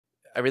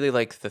I really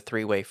like the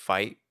three-way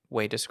fight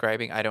way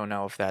describing. I don't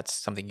know if that's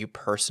something you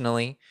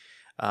personally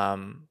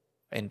um,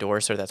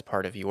 endorse or that's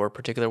part of your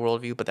particular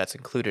worldview, but that's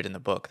included in the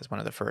book. That's one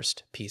of the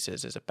first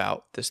pieces is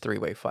about this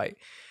three-way fight.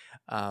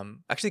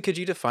 Actually, could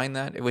you define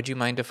that? Would you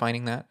mind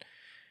defining that?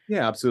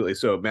 Yeah, absolutely.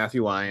 So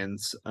Matthew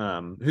Lyons,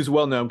 who's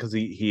well known because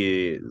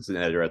he is an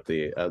editor at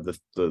the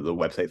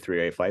website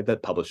 3A Fight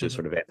that publishes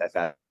Hmm. sort of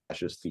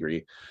anti-fascist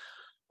theory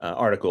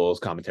articles,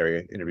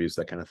 commentary, interviews,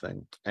 that kind of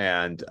thing.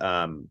 And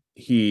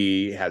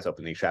he has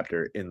opening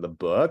chapter in the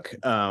book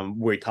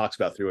where he talks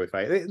about three-way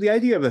fight. The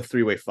idea of a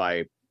three-way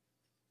fight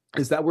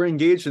is that we're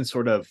engaged in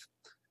sort of,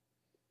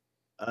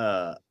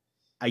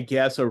 I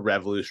guess, a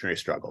revolutionary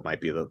struggle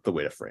might be the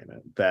way to frame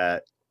it.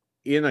 That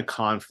in a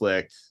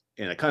conflict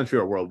in a country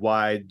or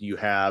worldwide, you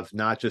have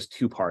not just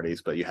two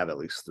parties, but you have at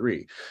least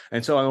three.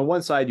 And so on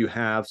one side, you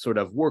have sort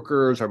of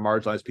workers or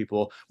marginalized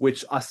people,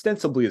 which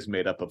ostensibly is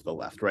made up of the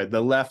left, right?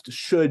 The left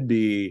should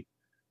be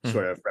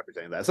sort Hmm. of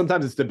representing that.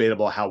 Sometimes it's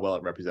debatable how well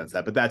it represents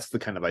that, but that's the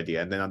kind of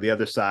idea. And then on the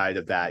other side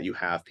of that, you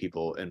have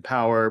people in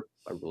power,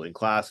 a ruling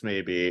class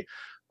maybe,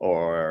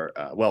 or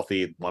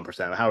wealthy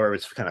 1%, however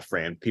it's kind of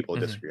framed. People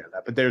Hmm. disagree on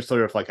that, but there's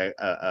sort of like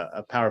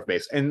a power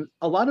base, and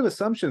a lot of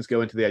assumptions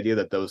go into the idea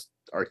that those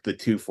are the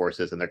two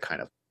forces and they're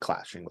kind of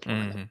clashing with one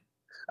another. Hmm.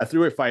 A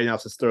three-way fight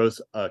analysis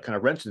throws a kind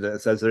of wrench into it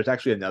and says there's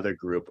actually another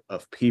group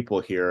of people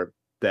here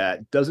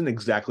that doesn't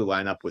exactly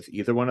line up with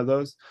either one of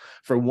those.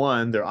 For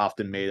one, they're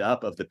often made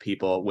up of the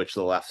people which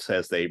the left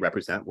says they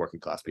represent, working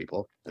class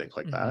people, things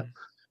like that, Hmm.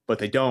 but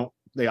they don't.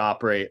 They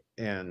operate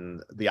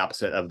in the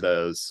opposite of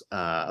those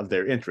of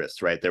their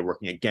interests, right? They're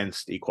working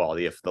against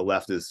equality. If the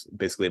left is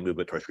basically a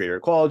movement towards greater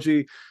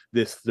equality,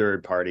 this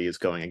third party is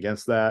going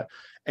against that.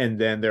 And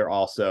then they're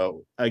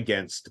also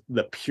against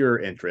the pure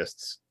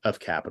interests of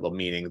capital,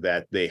 meaning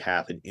that they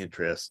have an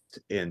interest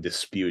in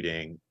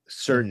disputing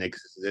certain Hmm.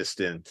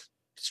 existent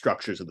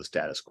structures of the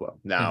status quo.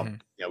 Now, Hmm.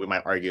 we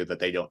might argue that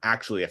they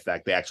actually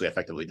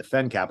effectively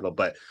defend capital,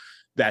 but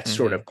that's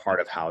sort Hmm. of part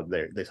of how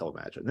they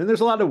self-imagine. And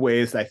there's a lot of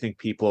ways that I think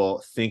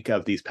people think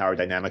of these power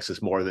dynamics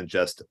as more than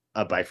just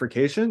a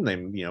bifurcation.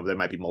 There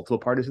might be multiple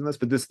parties in this,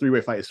 but this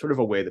three-way fight is sort of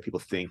a way that people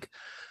think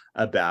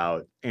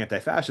about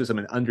anti-fascism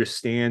and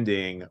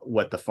understanding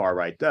what the far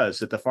right does.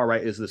 That the far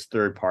right is this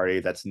third party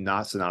that's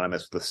not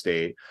synonymous with the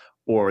state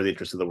or the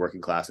interests of the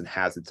working class and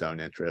has its own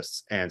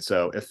interests. And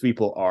so if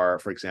people are,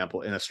 for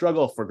example, in a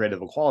struggle for greater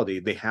equality,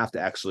 they have to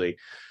actually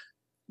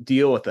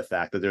deal with the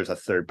fact that there's a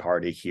third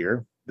party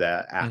here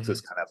that acts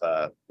as Hmm. kind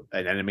of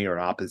an enemy or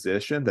an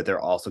opposition that they're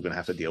also going to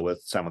have to deal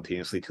with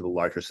simultaneously to the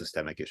larger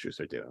systemic issues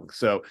they're doing.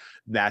 So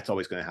that's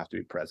always going to have to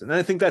be present. And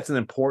I think that's an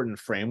important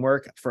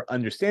framework for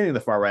understanding the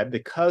far right,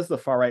 because the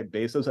far right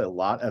bases a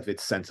lot of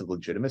its sense of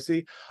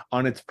legitimacy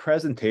on its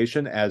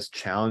presentation as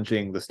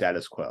challenging the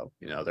status quo.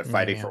 They're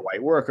fighting Yeah. for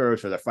white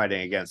workers, or they're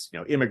fighting against,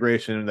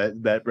 immigration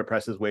that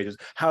represses wages.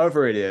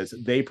 However it is,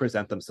 they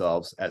present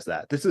themselves as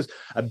that. This is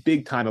a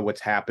big time of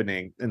what's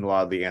happening in a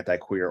lot of the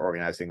anti-queer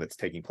organizing that's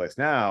taking place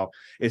now,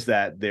 is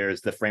that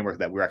there's the framework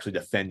that we're actually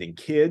defending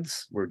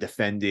kids, we're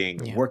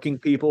defending Yeah. working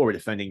people, we're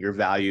defending your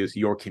values,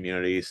 your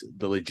communities,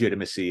 the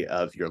legitimacy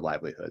of your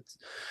livelihoods.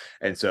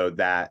 And so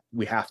that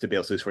we have to be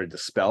able to sort of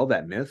dispel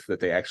that myth that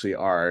they actually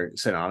are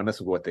synonymous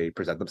with what they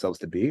present themselves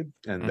to be,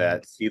 and Hmm.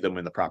 that see them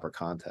in the proper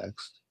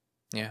context.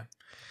 Yeah.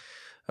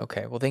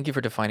 Okay. Well, thank you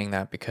for defining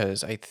that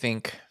because I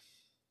think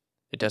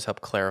it does help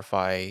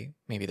clarify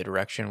maybe the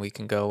direction we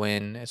can go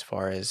in as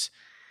far as,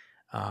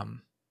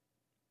 um,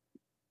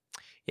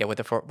 yeah, what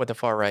the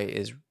far right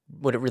is,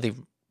 what it really,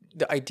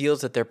 the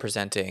ideals that they're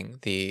presenting,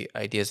 the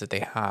ideas that they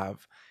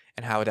have,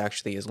 and how it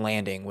actually is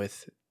landing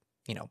with,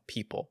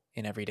 people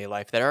in everyday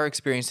life that are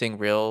experiencing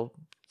real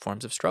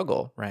forms of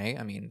struggle, right?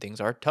 I mean, things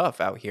are tough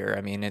out here.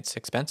 I mean, it's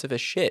expensive as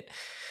shit.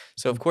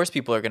 So of course,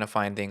 people are going to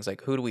find things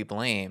like, who do we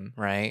blame,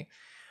 right?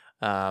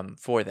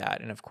 For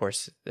that. And of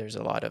course, there's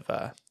a lot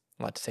to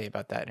say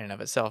about that in and of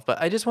itself.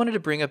 But I just wanted to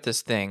bring up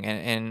this thing,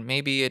 and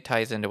maybe it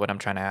ties into what I'm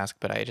trying to ask,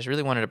 but I just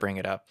really wanted to bring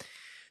it up.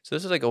 So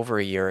this was like over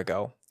a year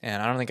ago,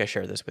 and I don't think I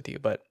shared this with you,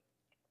 but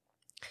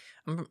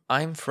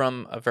I'm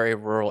from a very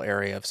rural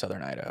area of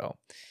southern Idaho.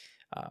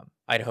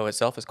 Idaho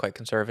itself is quite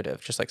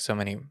conservative, just like so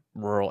many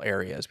rural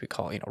areas we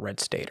call, red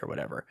state or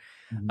whatever.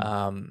 Mhm.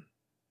 Um,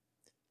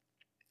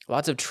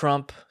 Lots of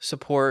Trump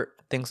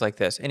support, things like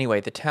this.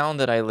 Anyway, the town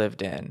that I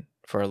lived in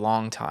for a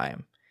long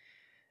time,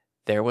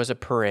 there was a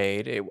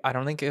parade. I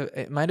don't think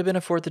it might have been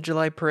a 4th of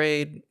July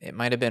parade. It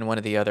might have been one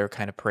of the other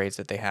kind of parades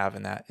that they have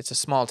in that. It's a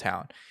small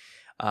town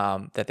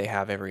that they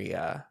have every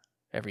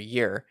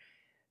year.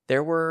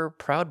 There were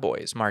Proud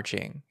Boys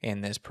marching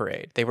in this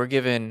parade. They were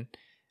given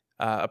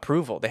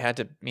approval. They had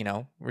to,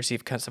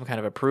 receive some kind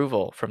of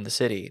approval from the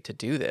city to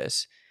do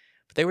this.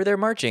 But they were there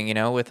marching,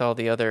 with all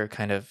the other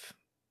kind of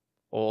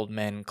old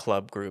men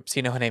club groups.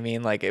 You know what I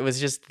mean? Like it was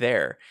just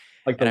there.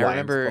 Like the And I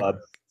Lions remember, Club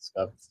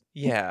stuff.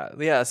 yeah,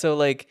 yeah. So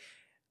like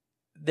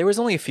there was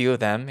only a few of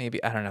them,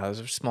 maybe, I don't know, it was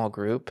a small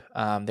group.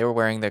 They were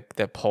wearing the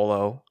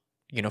polo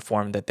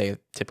uniform that they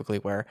typically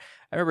wear.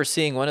 I remember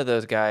seeing one of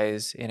those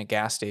guys in a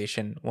gas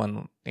station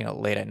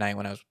late at night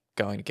when I was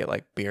going to get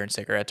like beer and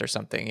cigarettes or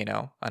something,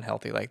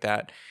 unhealthy like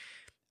that.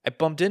 I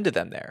bumped into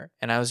them there,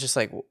 and I was just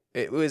like,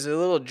 it was a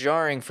little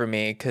jarring for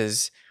me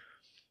because,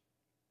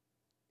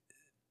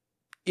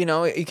 you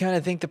kind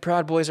of think the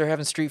Proud Boys are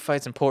having street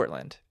fights in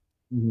Portland.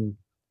 Mm-hmm.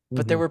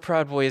 But there were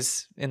Proud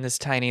Boys in this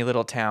tiny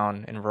little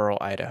town in rural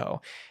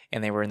Idaho,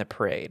 and they were in the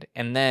parade.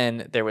 And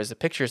then there was the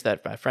pictures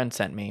that my friend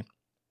sent me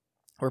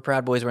where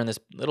Proud Boys were in this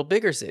little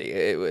bigger city.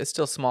 It was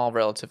still small,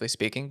 relatively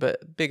speaking,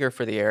 but bigger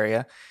for the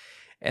area.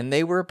 And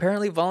they were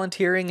apparently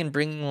volunteering and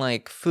bringing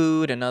like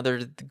food and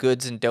other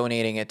goods and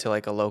donating it to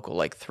like a local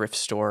like thrift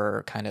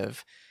store kind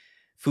of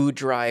food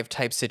drive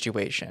type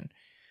situation.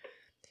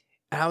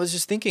 And I was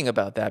just thinking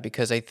about that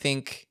because I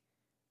think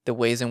the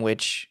ways in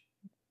which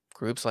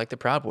groups like the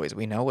Proud Boys,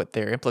 we know what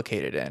they're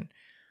implicated in.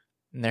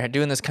 And they're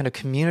doing this kind of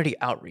community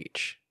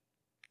outreach.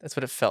 That's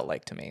what it felt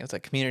like to me. It was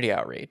like community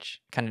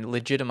outreach, kind of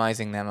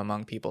legitimizing them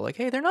among people. Like,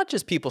 hey, they're not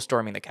just people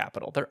storming the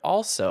Capitol. They're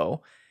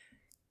also,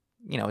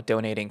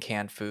 donating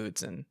canned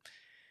foods and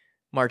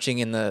marching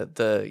in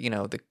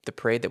the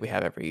parade that we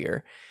have every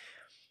year.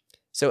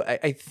 So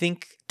I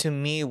think, to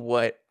me,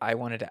 what I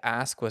wanted to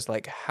ask was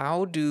like,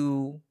 how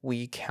do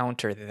we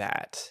counter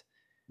that?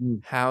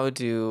 How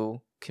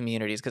do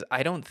communities, because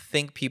I don't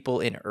think people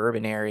in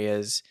urban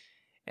areas,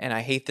 and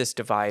I hate this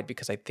divide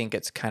because I think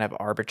it's kind of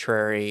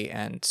arbitrary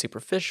and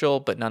superficial,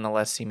 but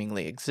nonetheless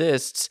seemingly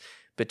exists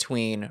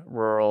between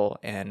rural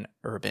and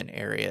urban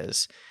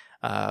areas,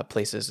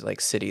 places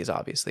like cities,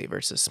 obviously,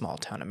 versus small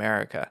town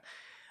America.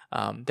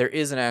 There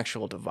is an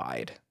actual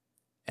divide,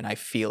 and I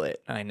feel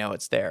it, and I know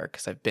it's there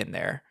because I've been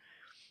there.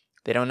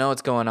 They don't know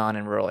what's going on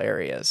in rural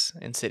areas,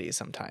 in cities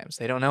sometimes.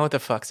 They don't know what the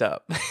fuck's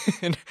up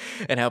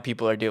and how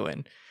people are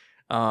doing.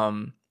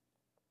 And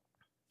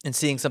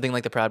seeing something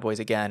like the Proud Boys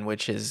again,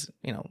 which is,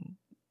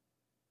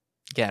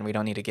 again, we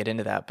don't need to get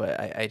into that, but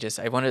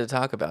I wanted to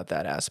talk about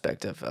that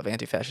aspect of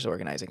anti-fascist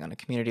organizing on a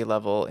community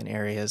level in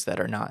areas that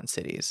are not in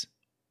cities.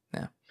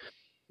 Yeah.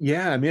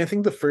 Yeah, I mean, I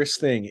think the first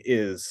thing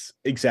is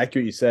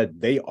exactly what you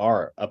said. They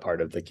are a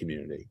part of the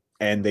community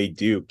and they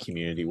do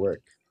community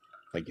work.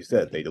 Like you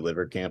said, they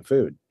deliver camp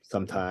food.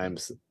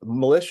 Sometimes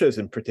militias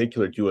in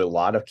particular do a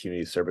lot of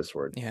community service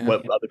work. Yeah.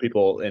 What other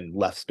people in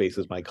left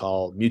spaces might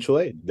call mutual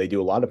aid. They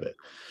do a lot of it.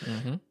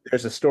 Mm-hmm.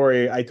 There's a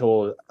story I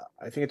think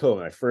I told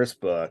in my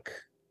first book,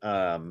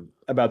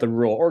 about the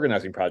Rural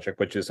Organizing Project,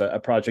 which is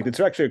a project. It's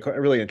actually a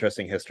really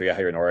interesting history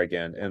here in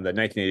Oregon. In the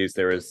 1980s,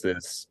 there was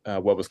this,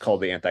 what was called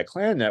the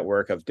Anti-Klan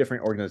network of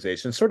different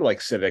organizations, sort of like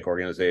civic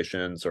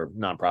organizations or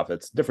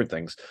nonprofits, different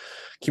things,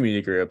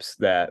 community groups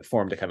that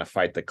formed to kind of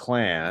fight the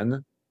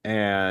Klan.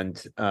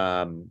 And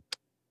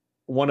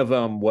one of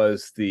them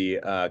was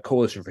the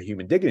Coalition for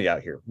Human Dignity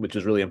out here, which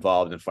is really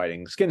involved in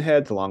fighting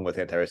skinheads, along with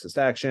Antifascist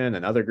Action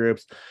and other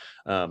groups,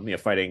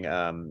 fighting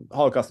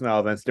Holocaust denial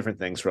events, different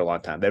things for a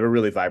long time. They have a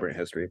really vibrant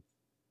history.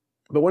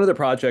 But one of the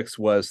projects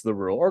was the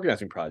Rural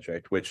Organizing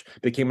Project, which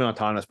became an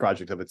autonomous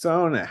project of its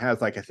own. It has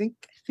like, I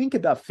think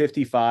about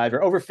 55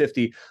 or over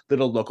 50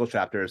 little local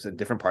chapters in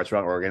different parts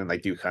around Oregon, and they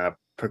do kind of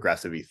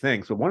progressive-y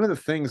things. But one of the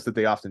things that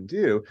they often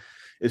do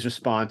is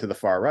respond to the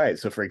far right.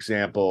 So for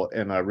example,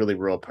 in a really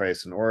rural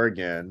place in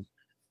Oregon,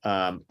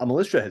 a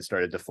militia had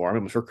started to form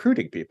and was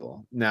recruiting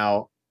people.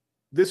 Now,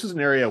 this is an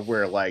area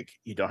where like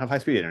you don't have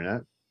high-speed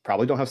internet,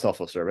 probably don't have cell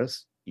phone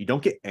service, you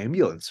don't get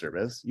ambulance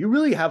service. You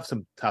really have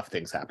some tough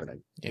things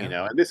happening, and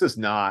this is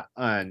not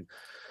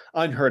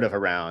unheard of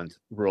around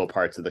rural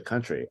parts of the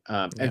country.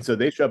 And so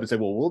they show up and say,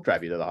 well, we'll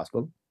drive you to the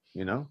hospital.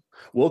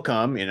 We'll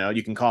come,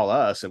 you can call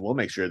us and we'll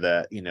make sure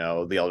that,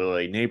 the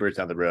elderly neighbors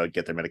down the road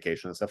get their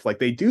medication and stuff. Like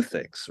they do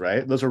things,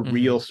 right? Those are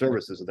real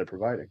services that they're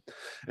providing.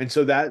 And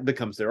so that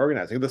becomes their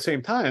organizing. At the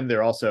same time,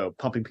 they're also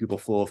pumping people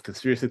full of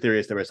conspiracy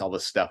theories. There was all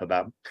this stuff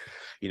about,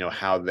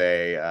 how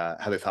they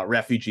thought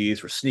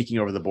refugees were sneaking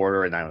over the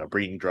border and, I don't know,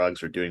 bringing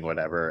drugs or doing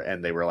whatever.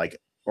 And they were like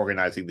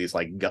organizing these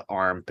like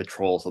armed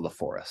patrols of the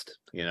forest,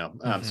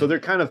 So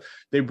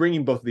they're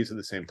bringing both of these at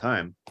the same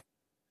time.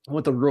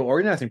 What the Rural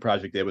Organizing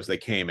Project did was they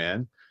came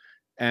in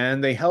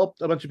and they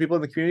helped a bunch of people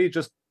in the community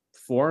just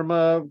form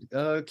a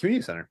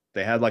community center.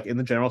 They had like in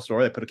the general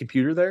store, they put a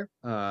computer there,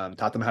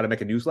 taught them how to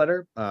make a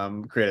newsletter,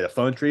 created a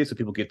phone tree so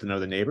people get to know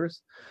the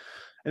neighbors.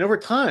 And over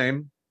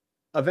time,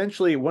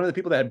 eventually one of the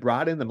people that had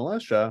brought in the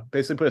militia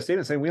basically put a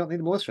statement saying, we don't need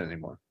the militia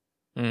anymore.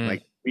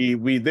 Like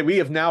we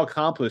have now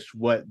accomplished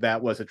what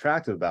that was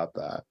attractive about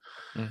that.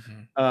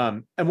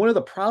 And one of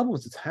the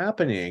problems that's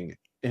happening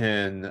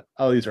in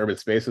all these urban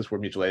spaces where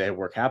mutual aid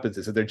work happens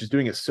is that they're just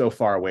doing it so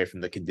far away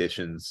from the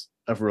conditions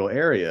of rural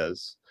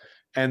areas,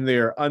 and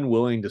they're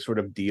unwilling to sort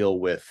of deal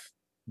with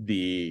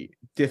the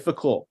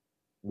difficult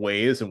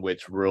ways in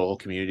which rural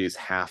communities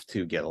have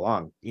to get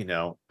along.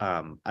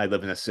 I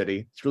live in a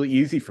city. It's really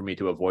easy for me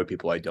to avoid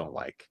people I don't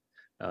like,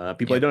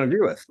 people I don't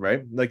agree with,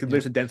 right? Like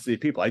there's a density of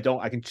people.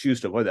 I can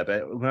choose to avoid that.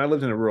 But when I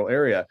lived in a rural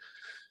area,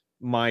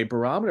 my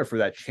barometer for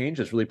that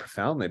changes really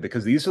profoundly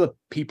because these are the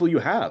people you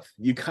have.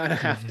 You kind of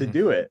have to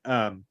do it.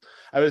 I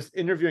was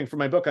interviewing for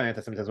my book on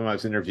anti-Semitism. I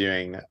was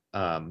interviewing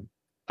a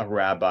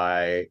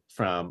rabbi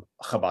from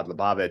Chabad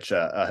Lubavitch,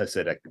 a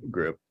Hasidic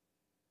group.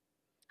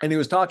 And he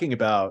was talking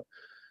about,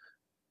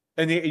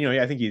 and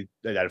I think he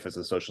identifies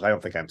as a socialist. I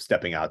don't think I'm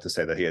stepping out to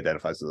say that he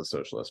identifies as a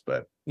socialist,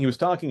 but he was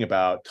talking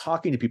about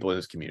talking to people in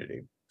his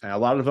community, and a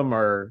lot of them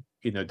are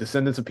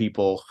descendants of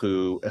people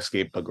who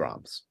escaped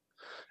pogroms,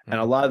 and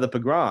a Mm. lot of the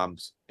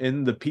pogroms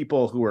in the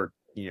people who were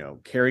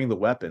carrying the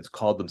weapons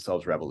called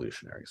themselves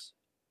revolutionaries.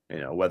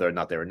 Whether or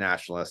not they were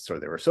nationalists or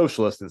they were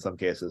socialists in some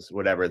cases,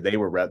 whatever they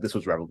were, this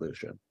was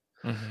revolution.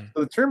 Mm-hmm.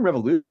 So the term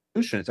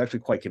revolution is actually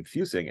quite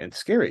confusing and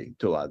scary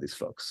to a lot of these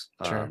folks.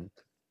 Sure.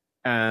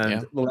 And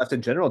Yeah. the left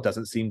in general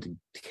doesn't seem to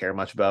care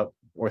much about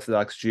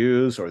Orthodox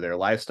Jews or their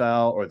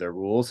lifestyle or their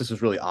rules. This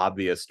was really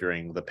obvious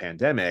during the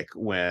pandemic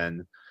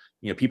when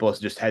people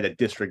just had a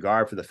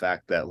disregard for the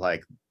fact that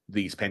like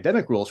these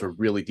pandemic rules were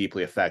really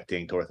deeply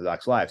affecting to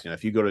Orthodox lives.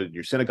 If you go to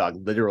your synagogue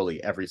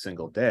literally every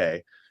single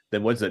day,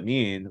 then what does it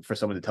mean for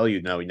someone to tell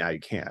you no, now you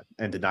can't,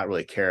 and to not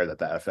really care that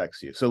that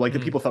affects you? So like the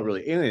Mm. people felt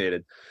really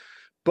alienated,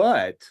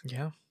 but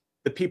Yeah.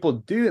 the people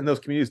do in those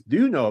communities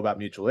do know about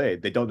mutual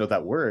aid. They don't know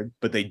that word,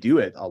 but they do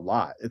it a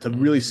lot. It's a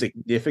really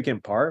Mm-hmm.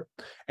 significant part.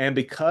 And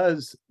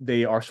because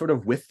they are sort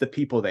of with the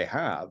people they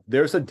have,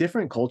 there's a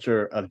different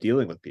culture of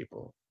dealing with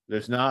people.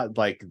 There's not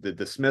like the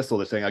dismissal.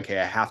 They're saying, okay,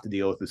 I have to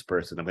deal with this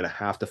person. I'm going to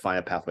have to find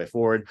a pathway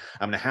forward.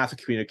 I'm going to have to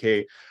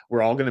communicate.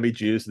 We're all going to be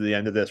Jews at the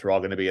end of this. We're all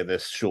going to be in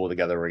this shul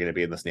together. We're going to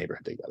be in this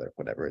neighborhood together,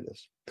 whatever it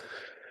is.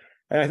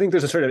 And I think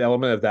there's a certain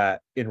element of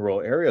that in rural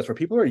areas where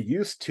people are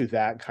used to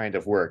that kind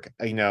of work.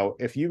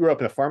 If you grew up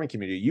in a farming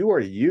community, you are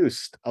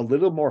used a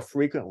little more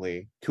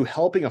frequently to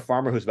helping a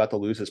farmer who's about to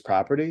lose his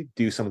property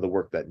do some of the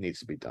work that needs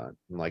to be done.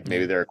 And like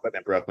maybe Yeah. their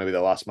equipment broke, maybe they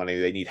lost money,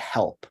 they need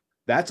help.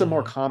 That's a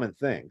more Mm-hmm. common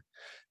thing.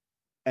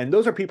 And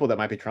those are people that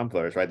might be Trump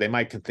voters, right? They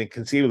might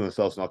conceive of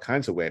themselves in all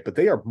kinds of ways, but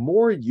they are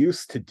more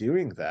used to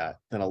doing that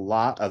than a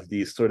lot of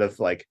these sort of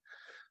like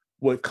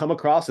what come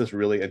across as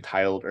really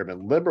entitled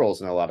urban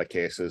liberals in a lot of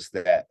cases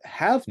that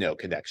have no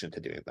connection to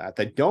doing that,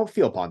 that don't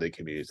feel bonded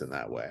communities in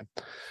that way.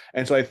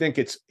 And so I think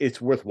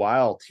it's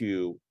worthwhile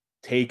to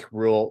take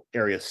rural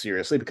areas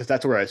seriously because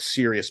that's where a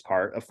serious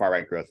part of far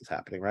right growth is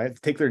happening, right? To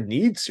take their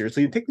needs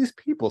seriously, to take these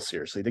people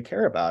seriously, to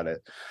care about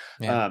it.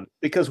 Yeah.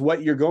 Because what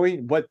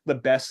the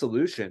best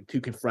solution to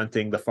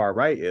confronting the far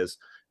right is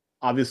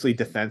obviously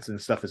defense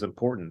and stuff is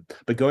important,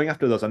 but going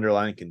after those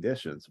underlying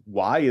conditions.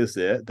 Why is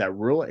it that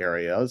rural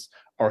areas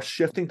are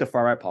shifting to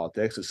far right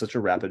politics at such a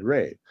rapid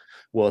rate?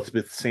 Well, it's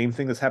the same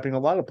thing that's happening in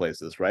a lot of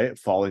places, right?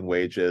 Falling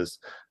wages,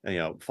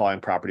 falling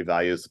property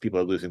values,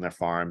 people are losing their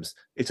farms.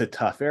 It's a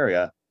tough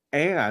area.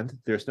 And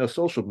there's no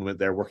social movement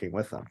there working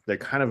with them. They're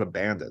kind of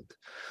abandoned.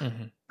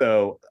 Mm-hmm.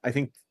 So I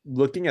think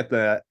looking at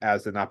that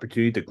as an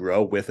opportunity to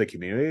grow with a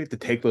community, to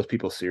take those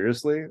people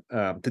seriously,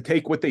 to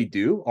take what they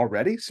do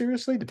already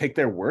seriously, to take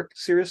their work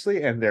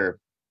seriously and their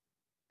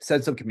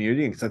sense of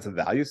community and sense of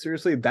value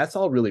seriously, that's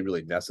all really,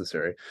 really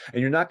necessary.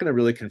 And you're not going to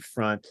really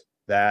confront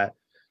that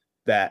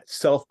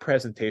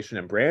self-presentation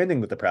and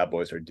branding that the Proud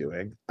Boys are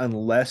doing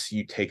unless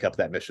you take up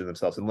that mission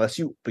themselves, unless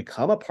you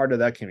become a part of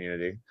that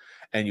community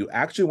and you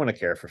actually want to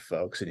care for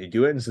folks and you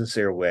do it in a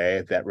sincere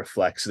way that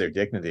reflects their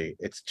dignity.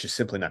 It's just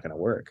simply not going to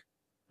work.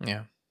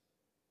 Yeah.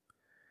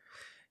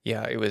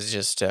 Yeah. It was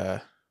just,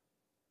 I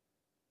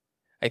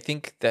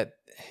think that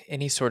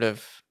any sort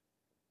of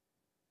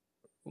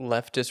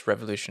leftist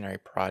revolutionary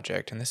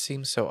project, and this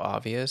seems so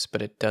obvious,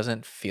 but it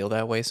doesn't feel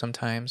that way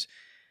sometimes.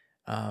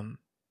 Um,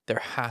 there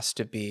has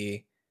to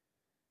be,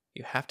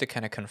 you have to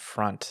kind of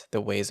confront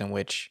the ways in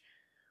which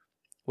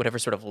whatever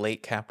sort of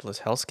late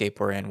capitalist hellscape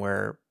we're in,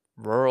 where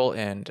rural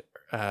and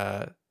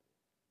uh,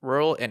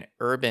 rural and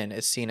urban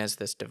is seen as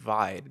this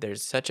divide.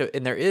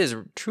 And there is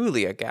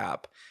truly a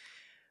gap.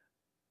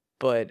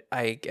 But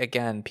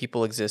again,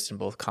 people exist in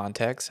both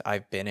contexts.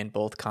 I've been in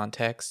both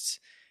contexts.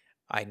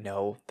 I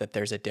know that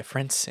there's a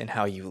difference in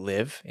how you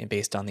live and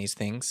based on these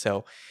things.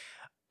 So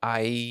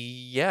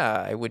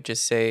I would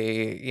just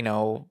say,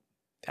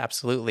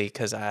 absolutely,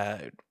 because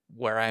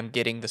where I'm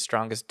getting the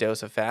strongest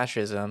dose of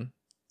fascism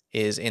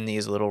is in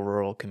these little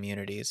rural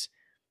communities.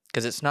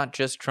 Because it's not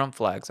just Trump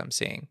flags I'm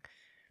seeing.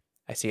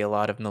 I see a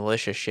lot of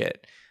militia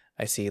shit.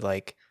 I see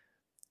like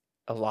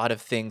a lot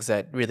of things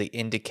that really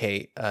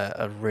indicate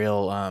a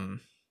real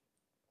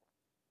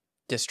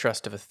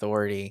distrust of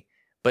authority.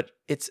 But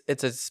it's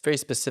a very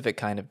specific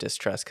kind of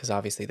distrust because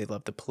obviously they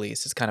love the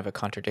police. It's kind of a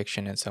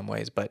contradiction in some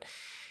ways, but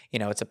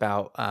it's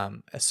about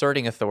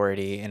asserting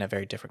authority in a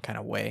very different kind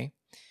of way.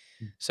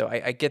 So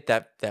I get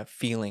that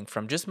feeling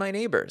from just my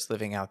neighbors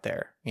living out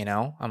there.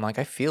 I'm like,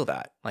 I feel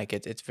that. Like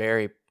it's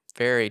very,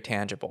 very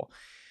tangible.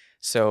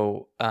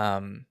 So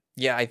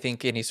yeah, I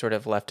think any sort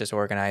of leftist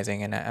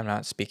organizing, and I'm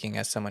not speaking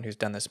as someone who's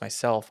done this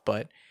myself,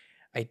 but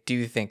I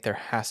do think there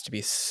has to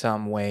be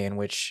some way in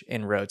which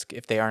inroads,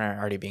 if they aren't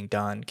already being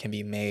done, can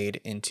be made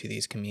into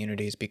these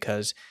communities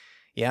because,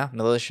 yeah,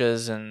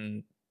 militias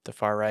and the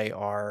far right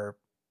are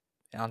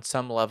on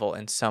some level,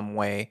 in some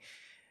way,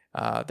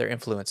 their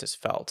influence is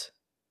felt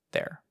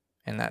there.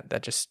 And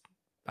that just,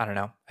 I don't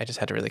know. I just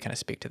had to really kind of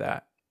speak to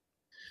that.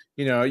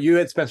 You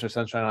had Spencer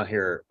Sunshine on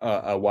here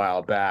a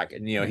while back,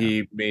 and Yeah.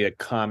 he made a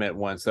comment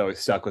once that always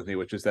stuck with me,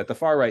 which is that the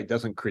far right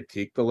doesn't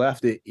critique the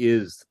left; it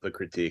is the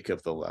critique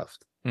of the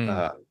left. Mm.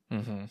 Uh,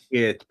 Mm-hmm.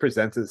 it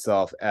presents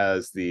itself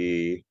as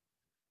the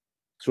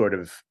sort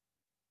of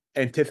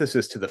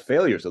antithesis to the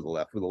failures of the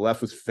left, where the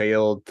left was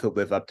failed to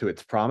live up to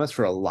its promise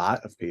for a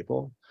lot of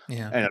people.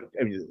 Yeah. And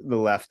I mean, the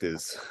left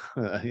is,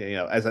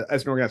 as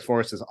an organized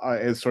force,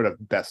 is sort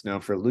of best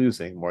known for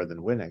losing more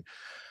than winning.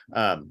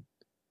 Um,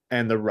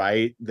 and the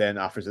right then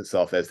offers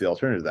itself as the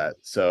alternative to that.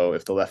 So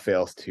if the left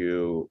fails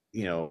to,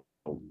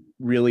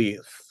 really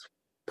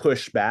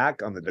push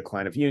back on the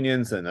decline of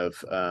unions and of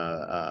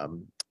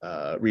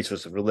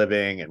resources for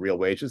living and real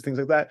wages, things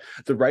like that,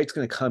 the right's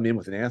going to come in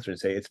with an answer and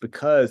say it's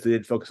because they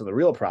didn't focus on the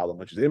real problem,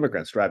 which is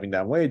immigrants driving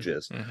down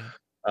wages,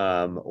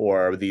 Mm-hmm.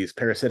 or these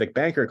parasitic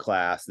banker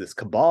class, this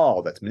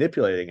cabal that's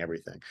manipulating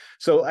everything.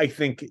 So I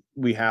think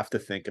we have to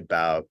think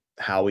about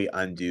how we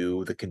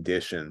undo the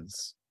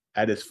conditions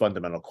at its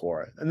fundamental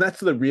core. And that's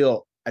the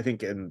real, I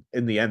think in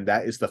the end,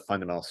 that is the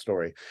fundamental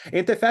story.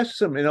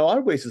 Anti-fascism in a lot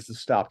of ways is the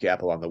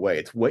stopgap along the way.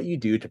 It's what you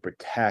do to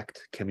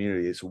protect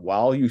communities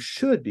while you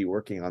should be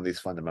working on these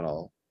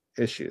fundamental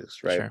issues,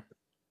 right? Sure.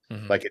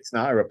 Mm-hmm. Like it's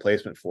not a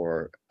replacement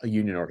for a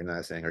union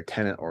organizing or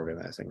tenant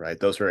organizing, right?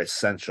 Those are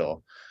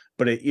essential,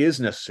 but it is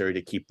necessary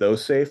to keep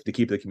those safe, to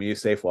keep the community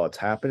safe while it's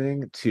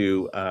happening,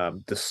 to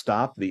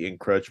stop the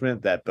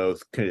encroachment that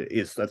both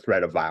is a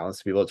threat of violence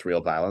to people. It's real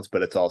violence,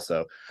 but it's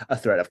also a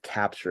threat of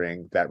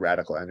capturing that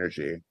radical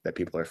energy that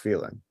people are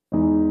feeling.